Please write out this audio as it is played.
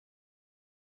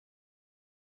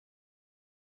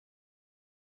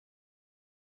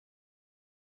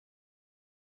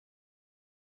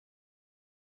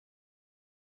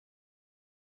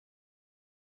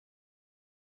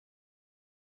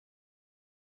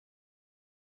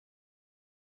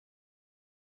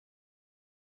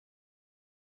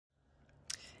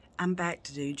I'm back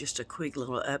to do just a quick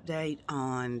little update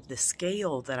on the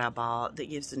scale that I bought that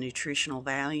gives the nutritional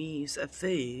values of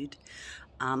food.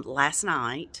 Last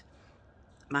night,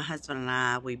 my husband and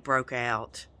I, we broke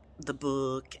out the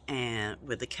book and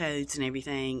with the codes and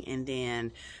everything, and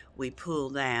then we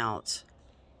pulled out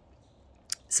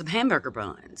some hamburger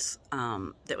buns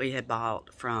that we had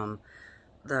bought from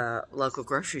the local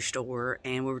grocery store,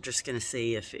 and we were just going to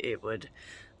see if it would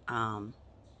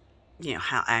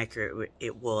how accurate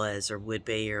it was or would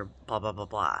be, or blah, blah, blah,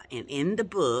 blah. And in the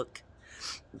book,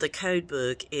 the code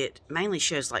book, it mainly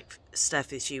shows like stuff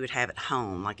that you would have at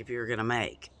home, like if you were going to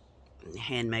make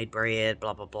handmade bread,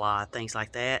 blah, blah, blah, things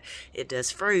like that. It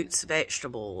does fruits,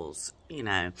 vegetables,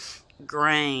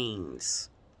 grains,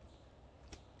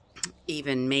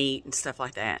 even meat and stuff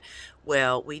like that.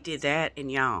 Well, we did that,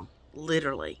 and y'all,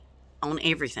 literally on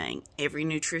everything, every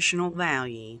nutritional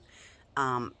value,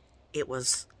 it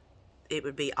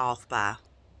would be off by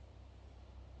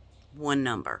one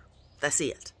number. That's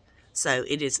it. So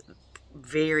it is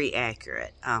very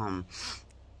accurate. So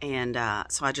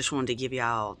I just wanted to give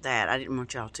y'all that. I didn't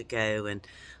want y'all to go and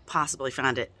possibly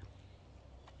find it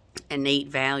a neat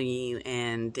value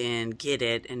and then get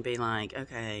it and be like,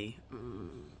 okay,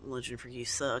 Legend for You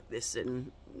suck. This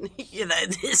didn't,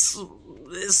 this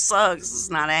sucks. It's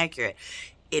not accurate.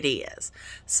 It is.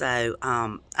 So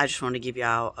I just wanted to give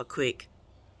y'all a quick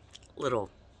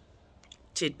little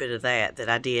tidbit of that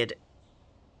I did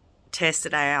test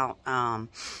it out,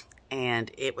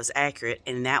 and it was accurate,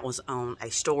 and that was on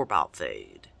a store-bought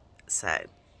food. So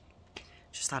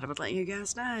just thought I would let you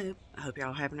guys know. I hope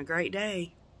y'all are having a great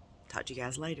day. Talk to you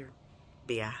guys later.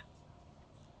 Bye.